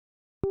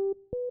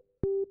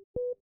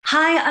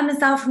Hi, I'm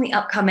Ezelle from The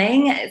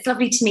Upcoming. It's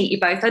lovely to meet you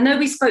both. I know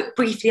we spoke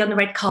briefly on the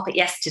red carpet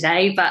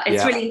yesterday, but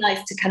it's Yeah, really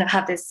nice to kind of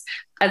have this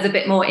as a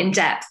bit more in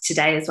depth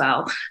today as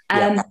well.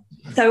 yeah.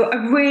 So I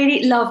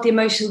really loved the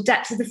emotional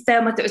depth of the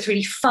film. I thought it was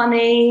really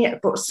funny.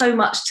 It brought so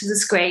much to the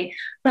screen.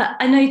 But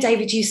I know,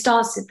 David, you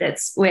started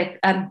this with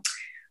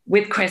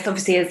Chris,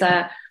 obviously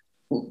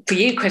for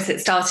you, Chris,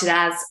 it started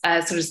as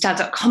a sort of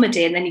stand-up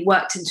comedy, and then you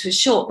worked into a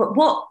short. But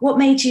what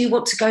made you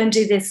want to go and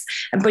do this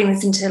and bring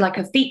this into like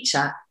a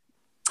feature?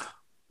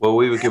 Well,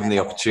 we were given the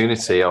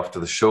opportunity after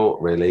the short,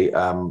 really.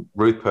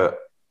 Rupert,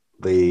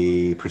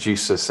 the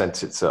producer,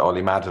 sent it to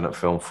Ollie Madden at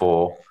Film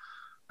 4,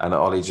 and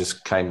Ollie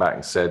just came back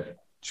and said,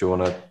 do you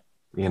want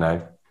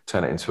to,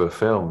 turn it into a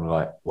film? We're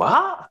like,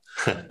 what?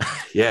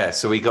 Yeah,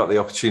 so we got the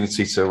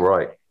opportunity to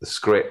write the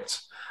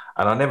script,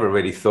 and I never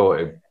really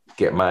thought it'd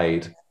get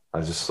made.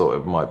 I just thought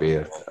it might be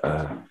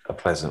a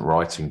pleasant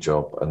writing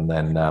job. And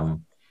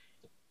then,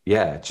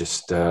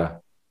 just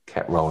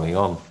kept rolling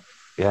on.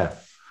 Yeah,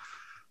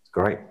 it's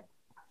great.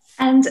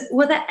 And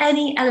were there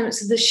any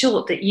elements of the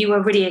short that you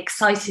were really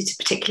excited to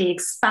particularly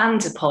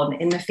expand upon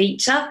in the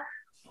feature?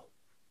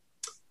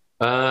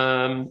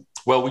 Well,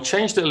 we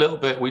changed it a little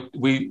bit.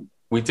 We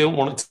didn't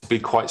want it to be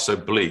quite so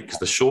bleak, because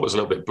the short is a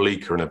little bit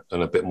bleaker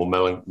and a bit more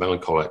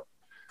melancholic.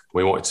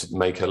 We wanted to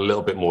make it a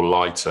little bit more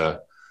lighter.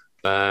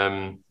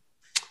 But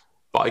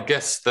I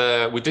guess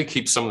we did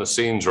keep some of the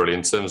scenes, really,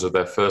 in terms of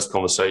their first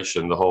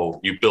conversation, the whole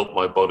 "you built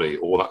my body,"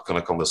 all that kind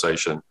of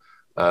conversation.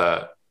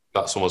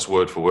 That's almost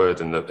word for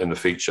word in the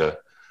feature.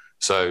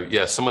 So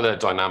yeah, some of their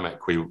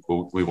dynamic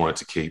we wanted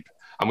to keep,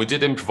 and we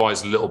did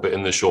improvise a little bit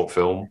in the short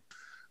film,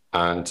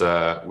 and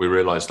we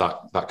realised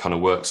that kind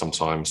of works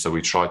sometimes. So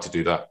we tried to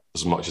do that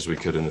as much as we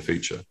could in the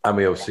feature. And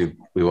we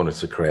wanted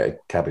to create a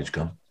cabbage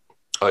gun.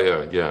 Oh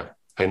yeah.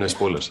 Hey, no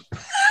spoilers.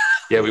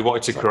 Yeah, we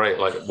wanted to create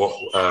like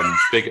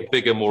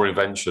bigger, more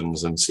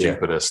inventions and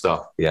stupider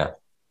stuff. Yeah.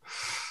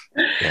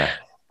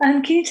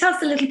 Can you tell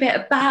us a little bit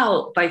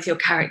about both your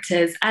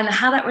characters and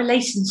how that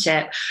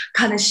relationship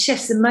kind of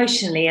shifts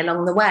emotionally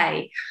along the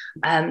way?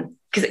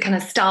 Because it kind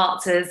of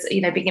starts as,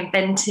 being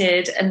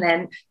invented, and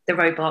then the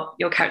robot,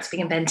 your character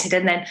being invented,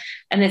 and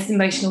this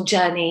emotional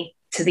journey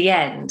to the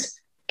end.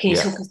 Can you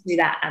talk us through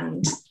that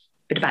and a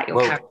bit about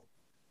your character?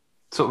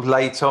 Sort of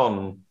late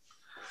on,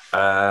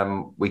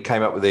 we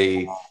came up with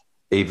the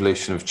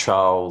evolution of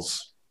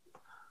Charles,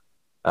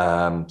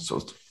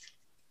 sort of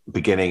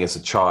beginning as a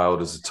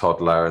child, as a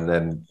toddler, and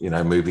then,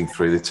 moving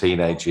through the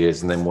teenage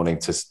years, and then wanting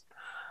to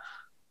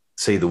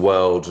see the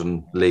world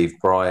and leave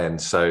Brian.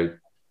 So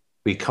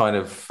we kind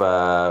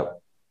of,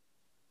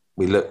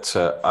 we looked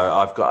at,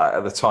 I've got,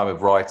 at the time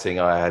of writing,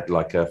 I had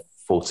like a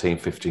 14,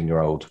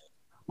 15-year-old.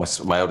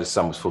 My eldest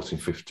son was 14,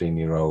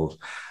 15-year-old.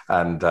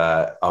 And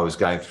I was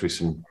going through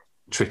some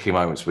tricky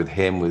moments with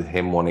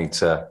him wanting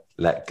to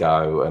let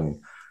go.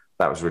 And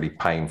that was really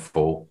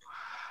painful.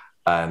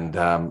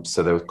 And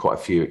so there were quite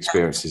a few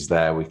experiences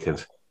there we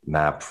could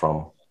nab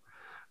from.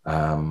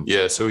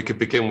 So we could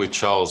begin with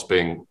Charles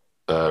being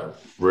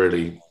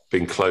really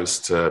being close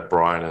to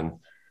Brian and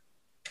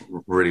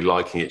really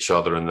liking each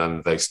other, and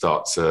then they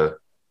start to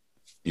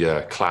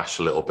clash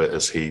a little bit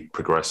as he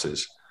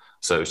progresses.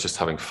 So it's just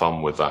having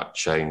fun with that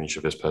change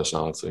of his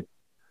personality.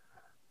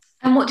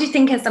 And what do you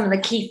think are some of the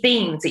key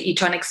themes that you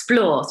try and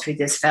explore through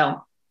this film?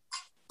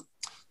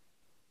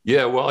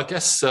 Yeah, well, I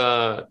guess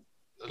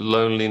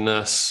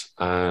loneliness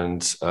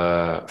and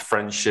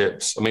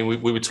friendships. I mean,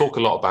 we would talk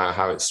a lot about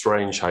how it's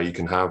strange how you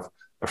can have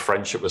a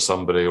friendship with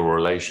somebody, or a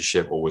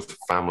relationship, or with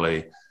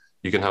family.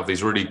 You can have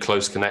these really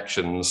close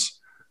connections,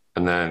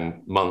 and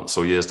then months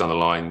or years down the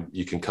line,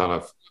 you can kind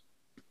of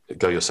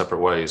go your separate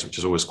ways, which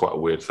is always quite a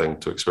weird thing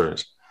to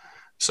experience.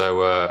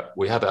 So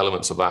we had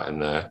elements of that in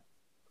there.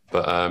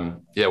 But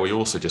we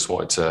also just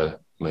wanted to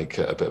make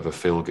it a bit of a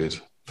feel-good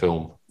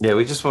film. Yeah,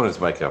 we just wanted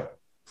to make a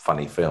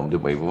funny film,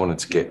 didn't we? We wanted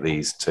to get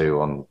these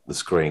two on the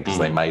screen because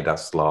they made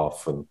us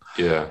laugh. And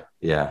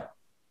yeah.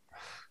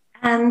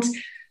 And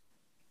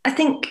I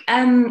think,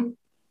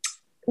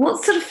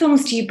 what sort of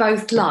films do you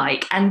both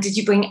like? And did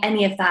you bring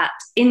any of that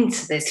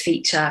into this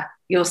feature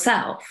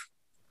yourself?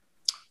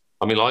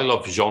 I mean, I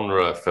love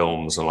genre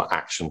films and like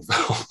action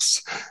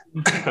films.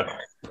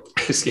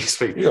 Excuse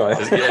me.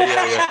 Right.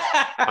 Yeah.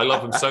 I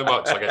love them so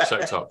much I get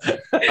choked up.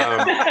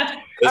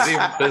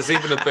 There's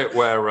even a bit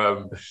where I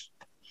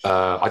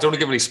don't want to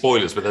give any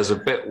spoilers, but there's a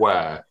bit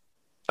where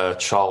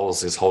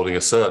Charles is holding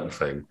a certain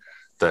thing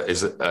that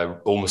is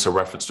almost a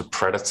reference to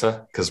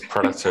Predator, because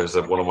Predator is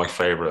one of my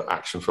favourite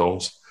action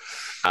films.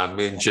 And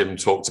me and Jim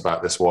talked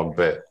about this one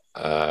bit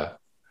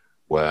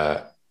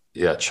where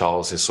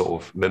Charles is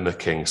sort of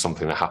mimicking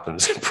something that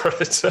happens in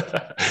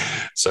Predator.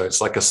 So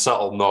it's like a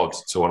subtle nod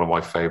to one of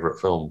my favourite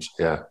films,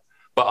 yeah.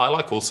 But I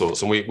like all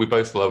sorts, and we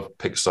both love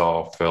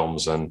Pixar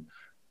films, and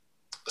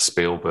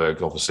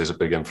Spielberg obviously is a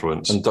big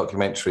influence. And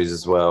documentaries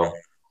as well.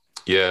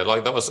 Yeah,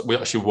 we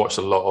actually watched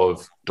a lot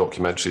of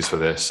documentaries for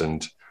this,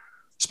 and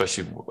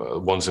especially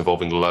ones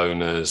involving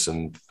loners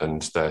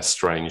and their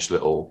strange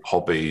little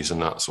hobbies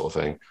and that sort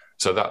of thing.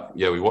 So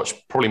we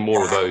watched probably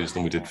more of those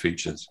than we did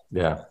features.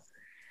 Yeah.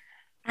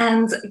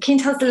 And can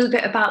you tell us a little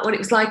bit about what it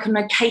was like on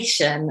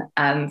location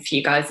for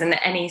you guys, and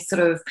any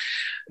sort of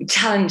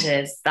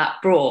challenges that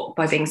brought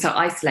by being so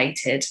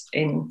isolated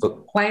in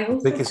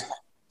Wales?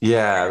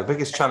 The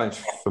biggest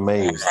challenge for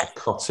me was the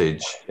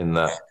cottage, in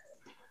that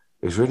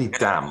it was really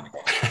damp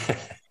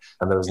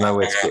and there was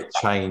nowhere to get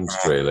changed,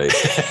 really.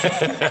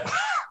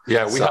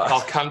 Yeah,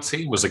 our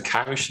canteen was a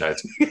cowshed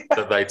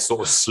that they'd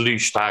sort of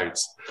slooshed out,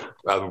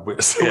 so we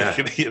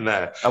could eat in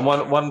there. And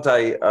one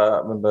day, I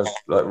remember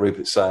like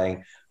Rupert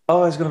saying,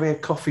 "Oh, there's going to be a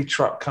coffee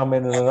truck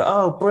coming," and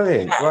oh,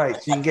 brilliant, great,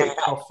 so you can get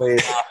coffee.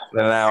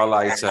 And an hour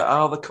later,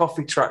 oh, the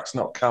coffee truck's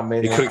not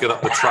coming. You couldn't get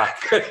up the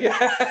track.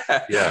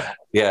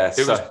 Yeah.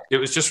 It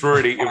was just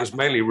really, it was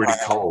mainly really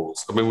cold.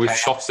 I mean, we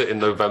shot it in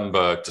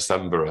November,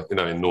 December,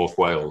 in North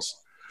Wales.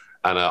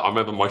 And I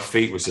remember my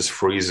feet was just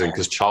freezing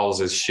because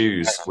Charles's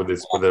shoes with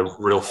the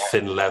real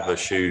thin leather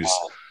shoes.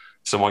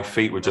 So my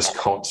feet were just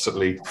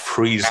constantly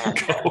freezing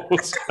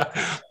cold.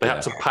 They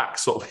had to pack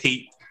sort of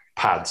heat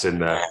pads in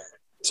there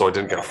so I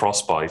didn't get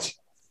frostbite.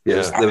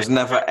 Yeah, there was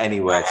never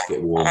anywhere to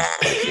get warm.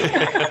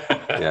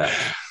 Yeah.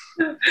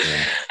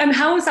 And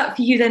how was that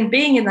for you then,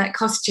 being in that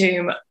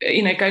costume,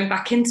 going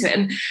back into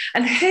it?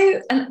 And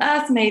who on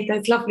earth made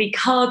those lovely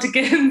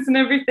cardigans and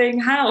everything?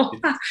 How?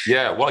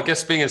 Yeah, well, I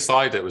guess being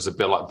inside it was a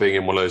bit like being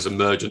in one of those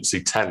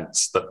emergency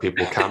tents that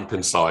people camp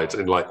inside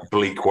in like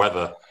bleak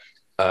weather.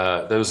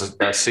 There was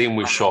a scene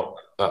we shot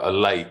at a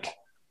lake,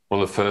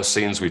 one of the first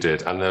scenes we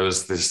did, and there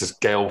was this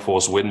gale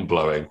force wind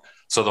blowing.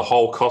 So the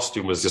whole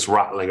costume was just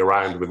rattling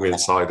around with me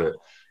inside it.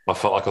 I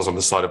felt like I was on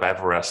the side of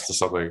Everest or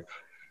something.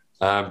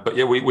 But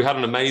yeah, we had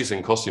an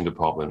amazing costume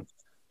department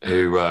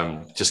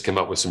who just came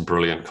up with some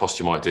brilliant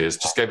costume ideas,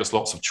 just gave us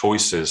lots of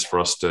choices for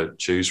us to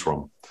choose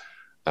from.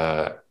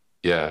 And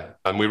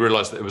we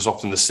realized that it was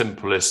often the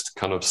simplest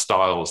kind of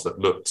styles that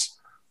looked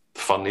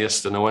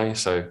funniest in a way.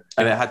 So,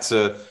 and you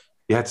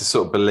had to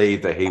sort of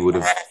believe that he would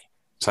have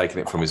taken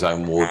it from his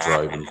own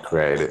wardrobe and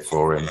created it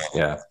for him.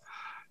 Yeah.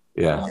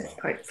 It's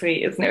quite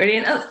sweet, isn't it, really?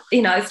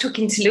 And, I was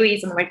talking to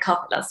Louise on the red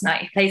carpet last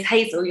night, who plays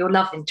Hazel, your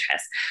love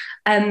interest.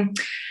 And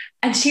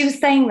she was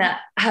saying that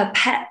her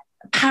pet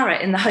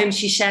parrot in the home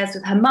she shares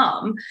with her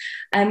mum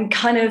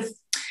kind of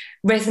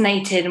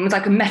resonated and was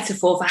like a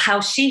metaphor for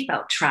how she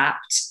felt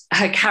trapped,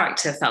 her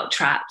character felt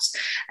trapped,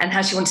 and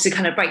how she wanted to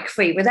kind of break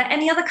free. Were there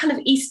any other kind of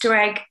Easter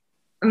egg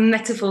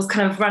metaphors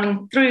kind of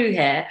running through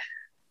here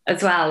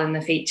as well in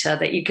the feature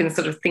that you can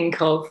sort of think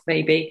of,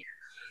 maybe?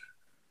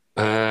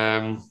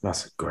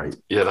 That's a great.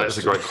 Yeah, that is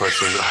a great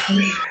question.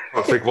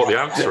 I think what the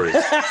answer is.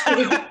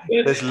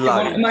 There's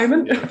loads. At the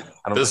moment.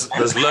 Yeah.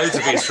 There's loads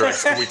of Easter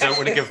eggs, and we don't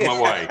want to give them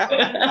away.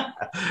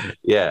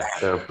 Yeah,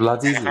 there are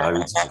bloody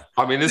loads.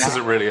 I mean, this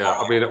isn't really.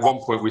 At one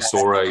point we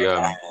saw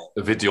a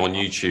video on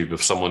YouTube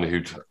of someone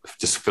who'd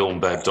just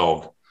filmed their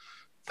dog,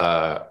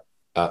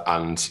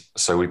 and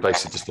so we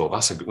basically just thought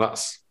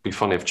that's be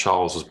funny if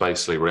Charles was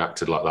basically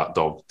reacted like that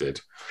dog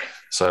did.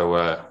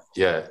 So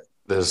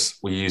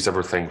we use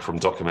everything from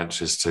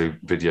documentaries to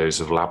videos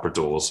of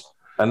Labradors.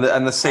 And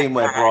the scene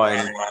where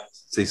Brian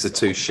sees the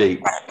two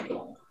sheep,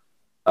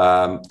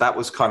 that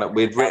was kind of,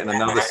 we'd written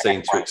another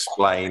scene to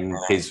explain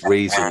his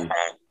reason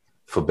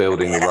for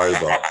building the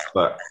robot.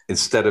 But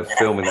instead of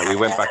filming that, we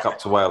went back up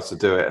to Wales to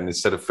do it. And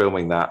instead of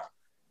filming that,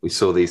 we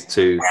saw these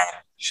two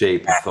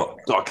sheep and thought,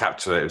 got to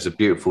capture it. It was a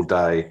beautiful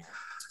day.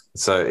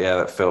 So, yeah,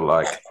 that felt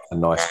like a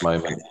nice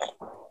moment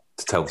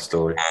to tell the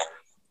story.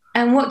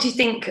 And what do you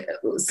think,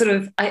 sort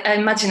of, I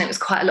imagine it was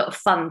quite a lot of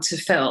fun to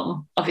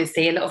film,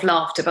 obviously, a lot of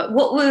laughter, but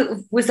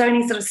was there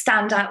any sort of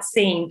standout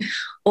scene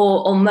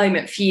or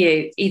moment for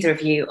you, either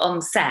of you, on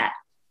set?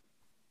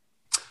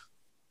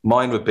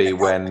 Mine would be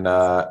when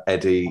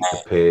Eddie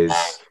appears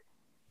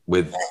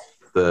with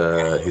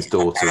his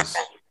daughters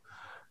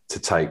to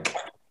take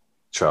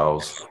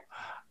Charles,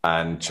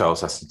 and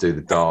Charles has to do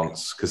the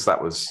dance, because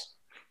that was,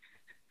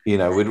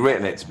 we'd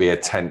written it to be a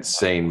tense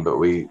scene, but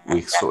we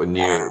sort of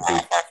knew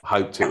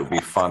hoped it would be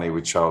funny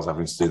with Charles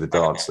having to do the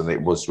dance, and it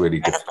was really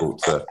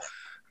difficult to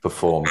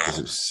perform because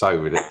it was so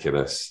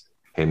ridiculous,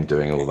 him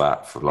doing all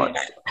that for like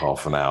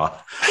half an hour.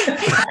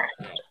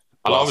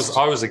 And I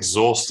was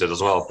exhausted as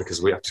well,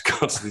 because we have to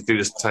constantly do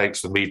this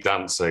takes with me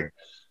dancing.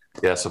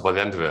 Yeah, so by the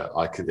end of it,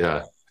 I could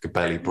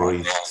barely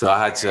breathe. So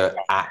I had to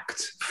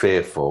act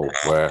fearful,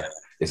 where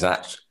it's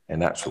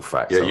in actual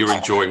fact. Yeah, you're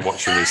enjoying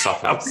watching me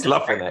suffer. I was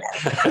loving it.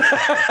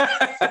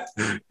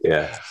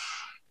 Yeah.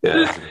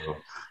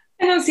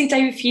 And obviously,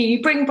 David, for you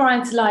bring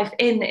Brian to life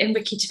in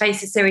Ricky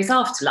Gervais's series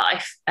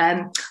Afterlife,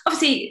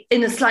 obviously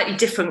in a slightly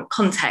different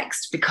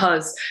context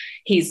because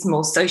he's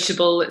more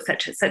sociable,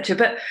 etc.,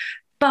 etc.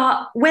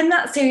 But when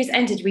that series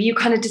ended, were you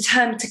kind of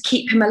determined to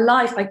keep him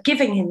alive by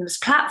giving him this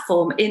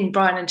platform in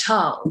Brian and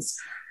Charles?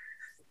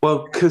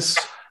 Well, because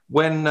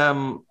when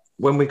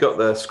we got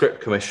the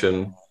script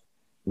commission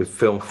with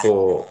Film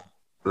 4,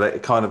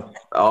 that kind of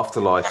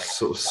Afterlife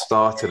sort of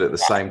started at the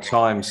same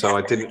time, so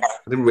I didn't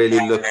really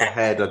look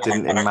ahead. I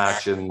didn't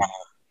imagine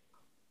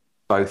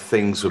both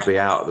things would be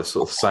out at the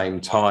sort of same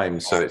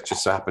time. So it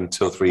just happened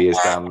 2 or 3 years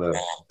down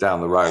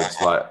the road.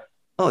 It's like,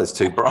 oh, there's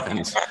two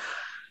Brians.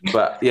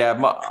 But yeah,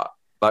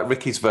 like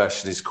Ricky's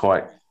version is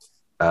quite.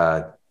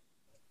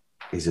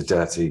 He's a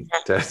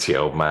dirty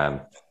old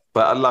man,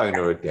 but a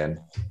loner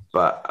again.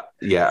 But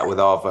yeah, with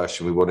our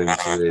version, we wanted him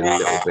to be a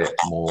little bit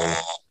more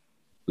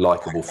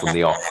likable from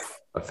the off,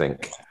 I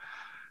think.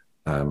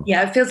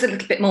 Yeah, it feels a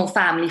little bit more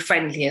family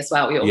friendly as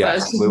well. Your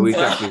version. Well, we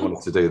definitely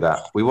wanted to do that.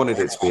 We wanted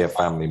it to be a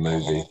family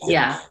movie.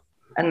 Yeah,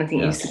 and I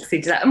think you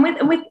succeeded that.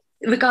 And with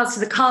regards to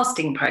the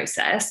casting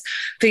process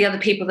for the other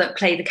people that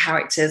play the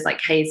characters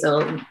like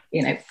Hazel,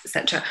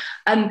 etc.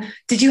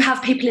 Did you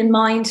have people in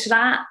mind for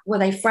that? Were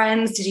they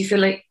friends? Did you feel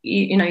like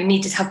you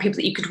needed to have people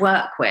that you could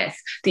work with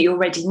that you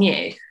already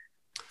knew?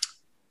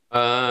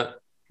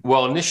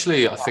 Well,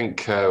 initially, I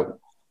think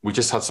we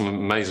just had some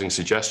amazing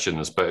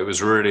suggestions, but it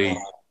was really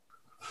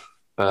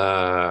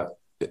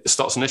it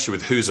starts initially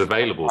with who's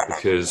available,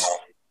 because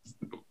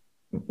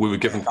we were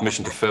given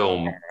permission to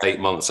film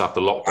 8 months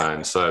after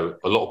lockdown. So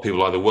a lot of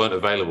people either weren't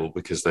available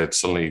because they'd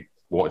suddenly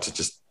wanted to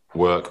just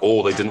work,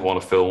 or they didn't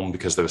want to film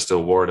because they were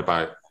still worried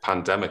about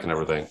pandemic and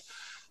everything.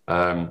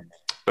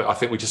 But I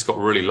think we just got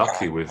really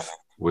lucky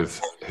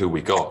with who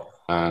we got.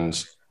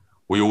 And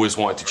we always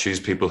wanted to choose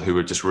people who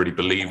were just really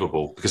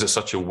believable, because it's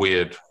such a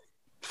weird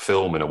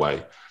film in a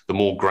way. The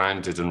more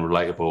grounded and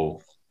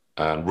relatable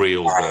and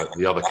real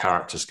the other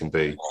characters can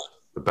be,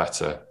 the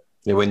better.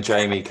 Yeah, when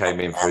Jamie came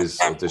in for his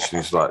audition, he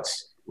was like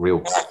real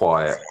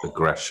quiet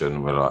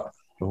aggression. We're like,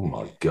 oh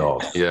my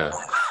God. Yeah,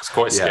 it's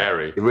quite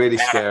scary. Really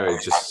scary,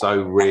 just so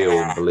real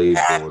and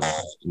believable and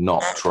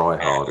not try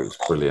hard. It was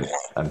brilliant.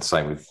 And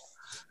same with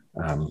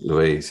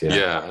Louise.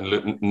 Yeah,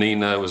 and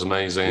Nina was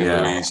amazing,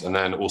 Louise. And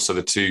then also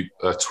the two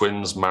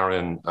twins,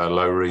 Marion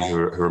Lowry, who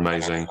are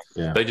amazing.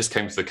 Yeah. They just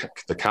came to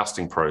the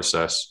casting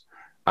process.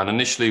 And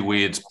initially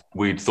we'd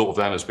thought of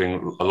them as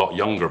being a lot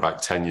younger,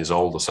 about 10 years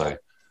old or so.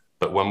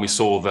 But when we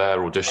saw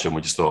their audition,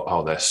 we just thought,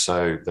 oh,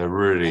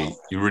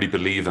 you really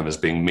believe them as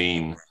being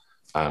mean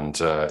and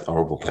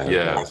horrible.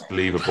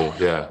 Believable.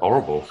 Yeah,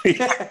 horrible.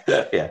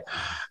 Yeah.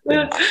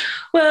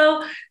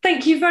 Well,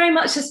 thank you very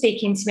much for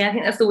speaking to me. I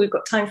think that's all we've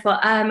got time for.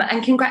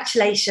 And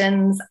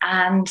congratulations,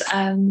 and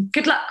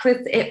good luck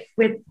with it,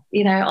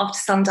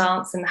 after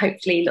Sundance, and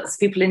hopefully lots of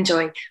people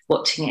enjoy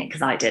watching it,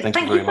 because I did.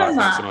 Thank you very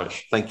much.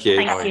 Much. Thank you.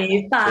 Thank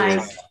you.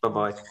 Bye.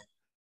 Bye-bye.